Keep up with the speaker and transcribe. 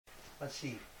let's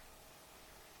see,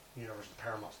 Universal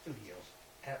Paramount Studios,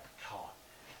 Epcot,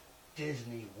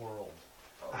 Disney World,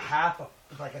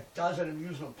 like a dozen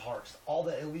amusement parks, all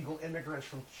the illegal immigrants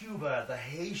from Cuba, the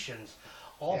Haitians,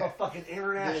 all the fucking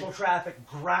international traffic,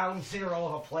 ground zero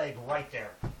of a plague right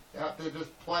there. Yeah, they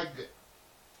just plagued it.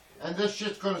 And this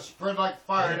shit's gonna spread like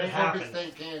fire. It ain't gonna be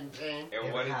staying contained.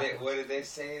 And what did they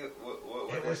say?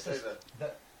 What it did was they say?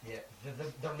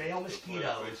 the male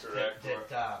mosquitoes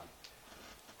that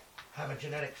have a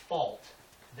genetic fault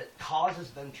that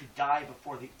causes them to die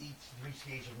before they reach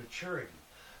the age of maturity.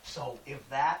 So if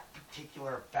that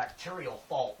particular bacterial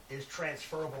fault is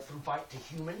transferable through bite to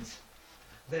humans,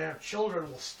 their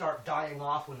children will start dying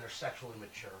off when they're sexually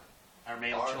mature. Our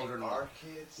male children. Our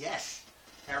kids? Yes.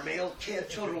 Our male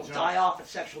children will die off at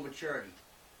sexual maturity.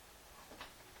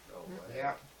 No way.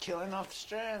 Yeah. Killing off the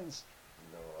strands.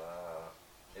 No,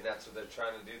 and that's what they're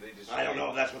trying to do. They just. I don't know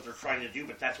if that's what they're trying to do,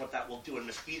 but that's what that will do in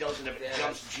mosquitoes, and if it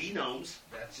jumps genomes.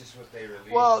 That's just what they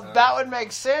release. Well, that would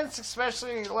make sense,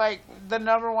 especially like the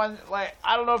number one. Like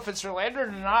I don't know if it's related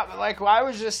or not, but like I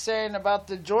was just saying about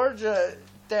the Georgia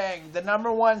thing. The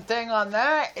number one thing on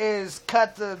that is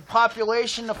cut the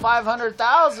population to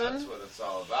 500,000. That's what it's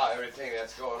all about. Everything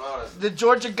that's going on is the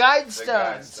Georgia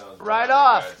Guidestones. Right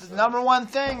off. The number one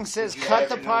thing says cut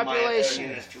the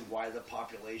population. As to why the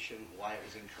population, why it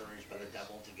was encouraged by the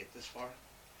devil to get this far?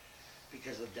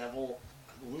 Because the devil,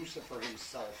 Lucifer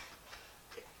himself,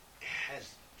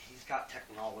 he's got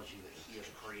technology that he has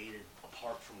created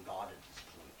apart from God at this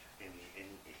point in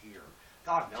here.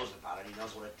 God knows about it. He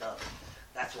knows what it does.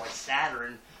 That's why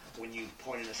Saturn, when you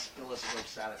point an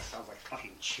oscilloscope at it, sounds like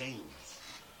fucking chains.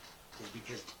 Is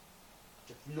because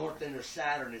the north end of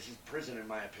Saturn is his prison, in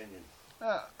my opinion.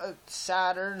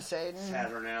 Saturn, Satan.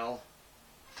 Saturnel.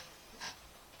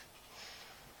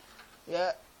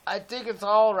 Yeah, I think it's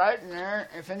all right in there.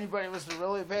 If anybody was to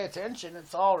really pay attention,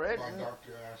 it's all written. My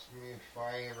doctor asked me if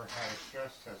I ever had a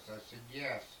stress test. I said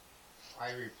yes.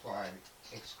 I replied,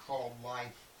 it's called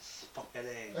life. Fucking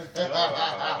A.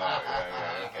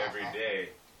 Every day.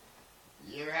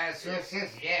 You had a stress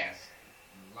test? Yes.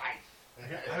 Life.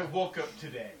 I woke up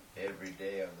today. Every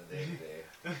day on the day-to-day.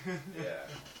 Yeah.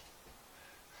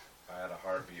 I had a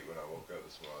heartbeat when I woke up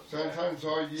this morning. Sometimes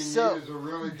all you need is a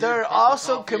really good they're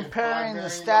also comparing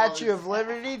the Statue of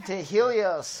Liberty to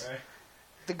Helios,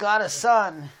 the god of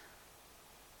sun.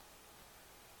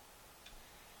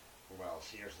 Well,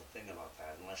 see, here's the thing about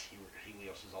that. Unless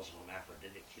Helios is also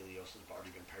hermaphroditic, Helios has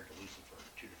already been paired to Lucifer,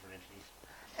 two different entities.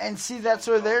 And see, that's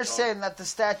where they're saying that the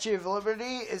Statue of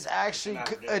Liberty is actually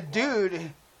a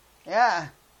dude. Yeah.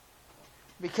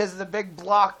 Because of the big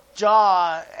block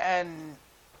jaw and...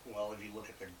 Well, if you look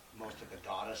at most of the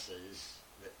goddesses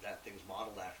that thing's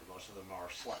modeled after, most of them are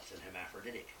sluts and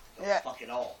hermaphroditic. So fuck it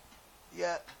all.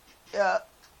 Yeah.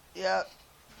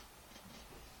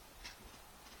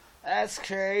 That's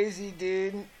crazy,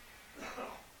 dude.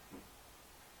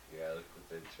 Yeah, look what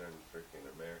they turned freaking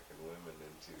American women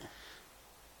into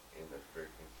in the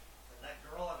freaking That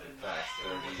girl I've been past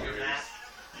 30 years.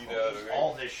 You know what I mean?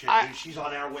 All this shit, dude. She's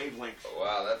on our wavelength.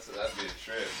 Wow, that'd be a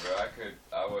trip, bro.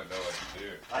 I wouldn't know what to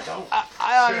do. I don't.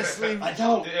 I honestly... I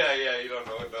don't. Yeah, you don't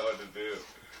know what to do.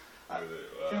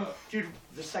 Wow. Dude,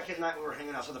 the second night we were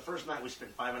hanging out, so the first night we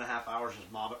spent 5.5 hours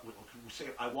just mobbing.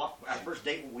 I walked, our first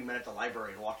date we met at the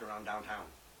library and walked around downtown.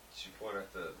 Did she point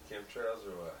at the chemtrails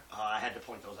or what? I had to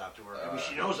point those out to her. I mean,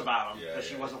 she knows about them, but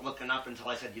she wasn't looking up until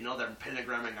I said, they're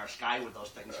pentagramming our sky with those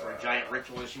things for a giant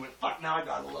ritual. And she went, fuck, now I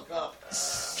gotta look up.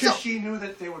 Because she knew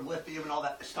that they were lithium and all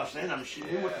that stuff's in them. She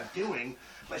knew what they're doing,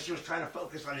 but she was trying to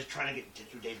focus on just trying to get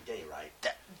through day to day, right?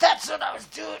 That's what I was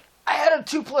doing. I had a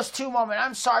 2+2 moment.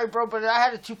 I'm sorry, bro, but I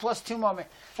had a 2+2 moment.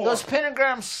 4. Those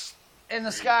pentagrams in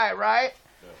the sky, right?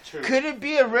 2. Could it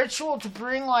be a ritual to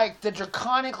bring, like, the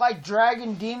draconic, like,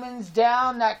 dragon demons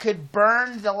down that could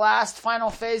burn the last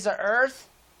final phase of Earth?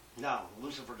 No,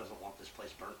 Lucifer doesn't want this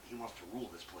place burnt. He wants to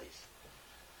rule this place.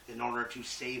 In order to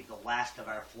save the last of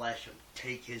our flesh and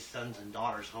take his sons and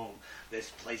daughters home,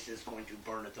 this place is going to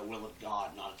burn at the will of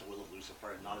God, not at the will of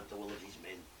Lucifer, and not at the will of these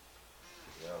men.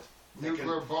 Yeah.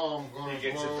 Nuclear bomb going to He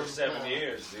gets it blow for the 7 planet.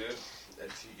 years, dude.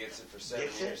 He gets it for 7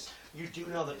 years. You do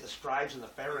know that the scribes and the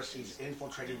Pharisees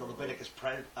infiltrated the Leviticus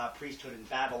priesthood in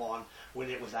Babylon when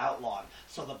it was outlawed.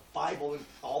 So the Bible and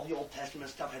all the Old Testament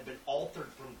stuff had been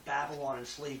altered from Babylon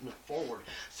enslavement forward.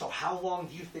 So how long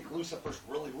do you think Lucifer's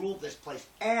really ruled this place?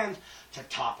 And to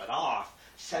top it off,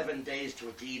 7 days to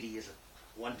a deity is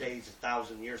 1 day is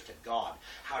 1,000 years to God.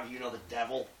 How do you know the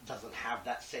devil doesn't have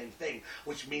that same thing?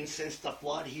 Which means since the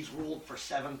flood, he's ruled for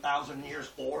 7,000 years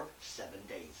or 7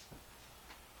 days.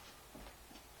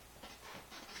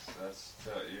 That's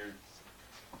you're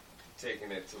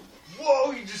taking it to,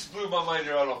 whoa, you just blew my mind.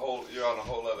 You're on a whole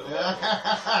other level.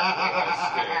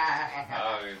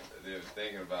 I don't even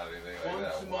thinking about anything like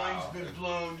Once that. the Wow. mind's been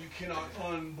blown, you cannot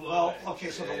unblow Well, it. okay,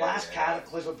 so the last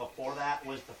cataclysm before that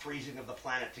was the freezing of the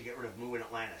planet to get rid of Mu and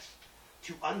Atlantis.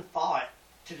 To unthaw it,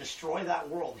 to destroy that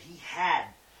world, he had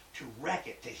to wreck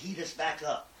it, to heat us back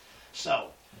up.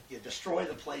 So, you destroy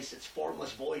the place, it's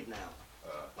formless void now,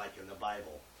 like in the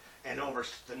Bible. And over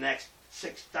the next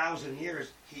 6,000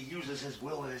 years, he uses his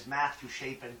will and his math to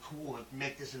shape and cool and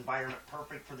make this environment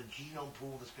perfect for the genome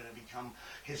pool that's going to become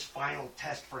his final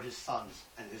test for his sons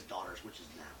and his daughters, which is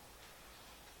now.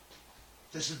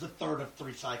 This is the third of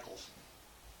 3 cycles.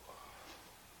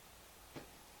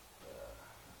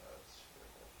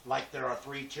 Like there are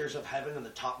 3 tiers of heaven, and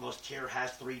the topmost tier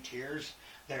has 3 tiers.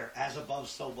 They're as above,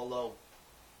 so below.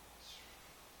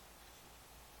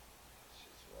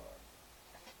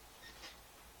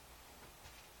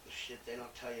 The shit they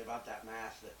don't tell you about that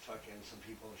math that fucking some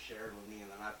people have shared with me, and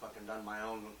then I fucking done my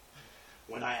own.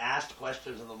 When I asked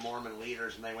questions of the Mormon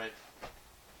leaders, and they went,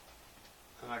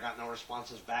 and I got no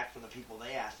responses back from the people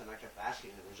they asked, and I kept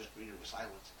asking, and it was just greeted with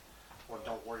silence. Or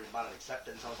don't worry about it,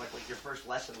 acceptance. I was like, wait, your first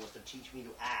lesson was to teach me to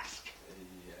ask.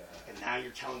 Yeah. And now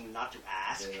you're telling me not to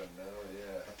ask. They don't know,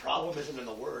 yeah. The problem isn't in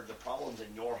the word, the problem's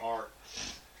in your heart.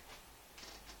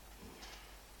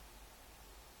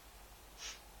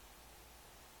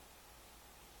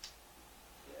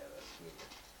 Yeah, that's good.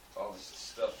 All this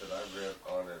stuff that I've read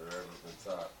on it or ever been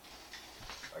taught.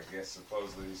 I guess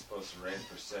supposedly he's supposed to reign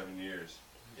for 7 years.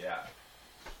 Yeah.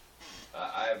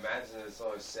 I imagine it's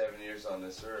only 7 years on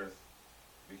this earth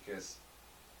because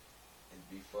it'd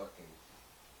be fucking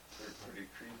pretty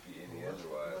creepy any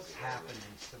otherwise. What's happened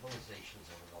in civilizations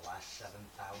over the last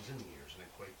 7,000 years, and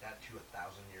equate that to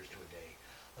 1,000 years to a day.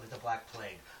 Look at the Black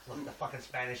Plague. Look at the fucking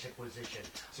Spanish Inquisition.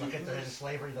 Look at the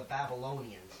slavery of the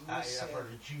Babylonians, for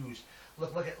the Jews.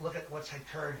 Look at what's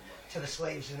occurred to the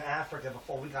slaves in Africa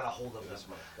before we got a hold of them.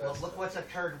 Look what's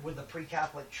occurred with the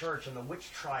pre-Catholic Church and the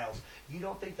witch trials. You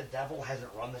don't think the devil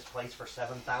hasn't run this place for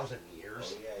 7,000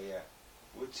 years? Oh, yeah.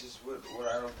 Which is what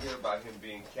I don't get about him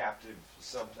being captive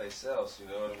someplace else, you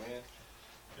know what I mean?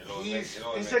 It only makes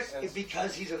sense.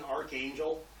 Because he's an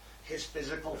archangel, his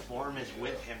physical form is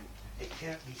with him. It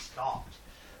can't be stopped.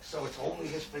 So it's only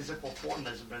his physical form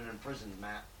that's been imprisoned,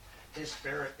 Matt. His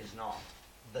spirit is not.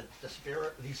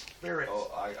 These spirits,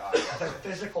 their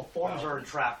physical forms are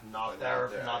entrapped, not their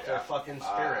fucking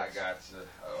spirits. I got you.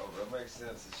 Oh, that makes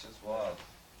sense. It's just wild.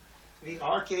 The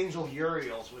Archangel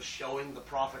Uriel was showing the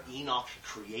prophet Enoch's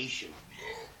creation.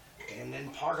 And then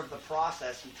part of the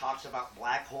process, he talks about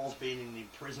black holes being in the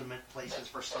imprisonment places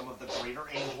for some of the greater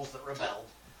angels that rebelled.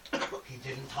 He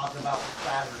didn't talk about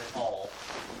Saturn at all.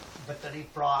 But then he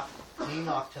brought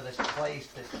Enoch to this place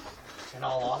that, in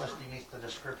all honesty, meets the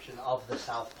description of the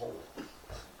South Pole,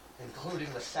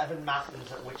 including the 7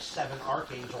 mountains at which 7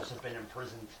 archangels have been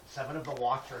imprisoned. 7 of the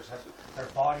watchers their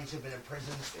bodies have been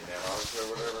imprisoned In Antarctica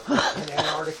or whatever? in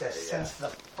Antarctica since the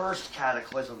first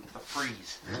cataclysm, the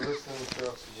freeze.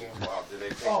 Wow, did they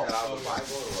take that out of the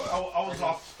Bible or what? I was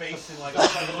off space and like I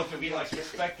was trying to look at me like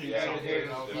expecting Yeah,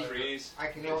 something. the freeze. I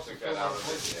can They also took feel that my out of it,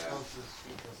 voice yeah. close to the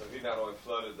speaker. So he not only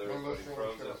flooded there, but he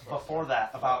froze it. Before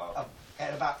that,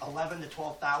 at about 11 to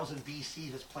 12,000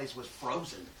 BC, this place was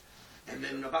frozen. And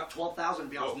then about 12,000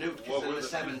 BC, it was nuked because in the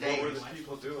 7 days. What were the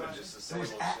people doing? Just the same old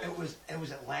shit? It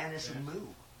was Atlantis and Mu.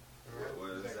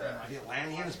 What is that? The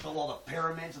Atlanteans built all the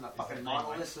pyramids and the fucking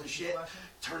monoliths and shit.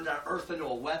 Turned our Earth into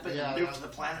a weapon Yeah, and nuked the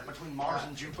planet between Mars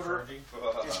and Jupiter.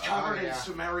 It's Fuck. covered in yeah.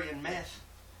 Sumerian myth.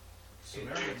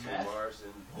 Into Mars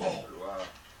and wow.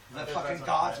 The fucking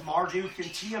gods Marduk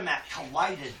and Tiamat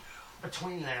collided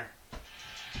between there.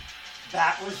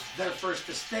 That was their first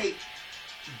estate.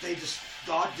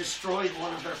 God destroyed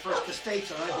one of their first estates,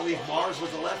 and I believe Mars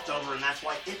was a leftover, and that's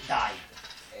why it died.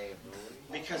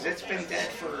 Because it's been dead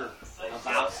for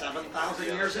about 7,000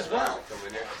 years as well. Come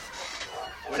in here.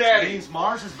 Which means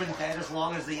Mars has been dead as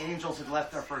long as the angels had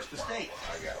left their first estate.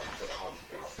 I got it.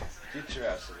 Get your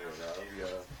ass in here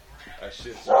now. I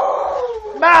shit.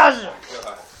 Massive!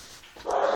 God.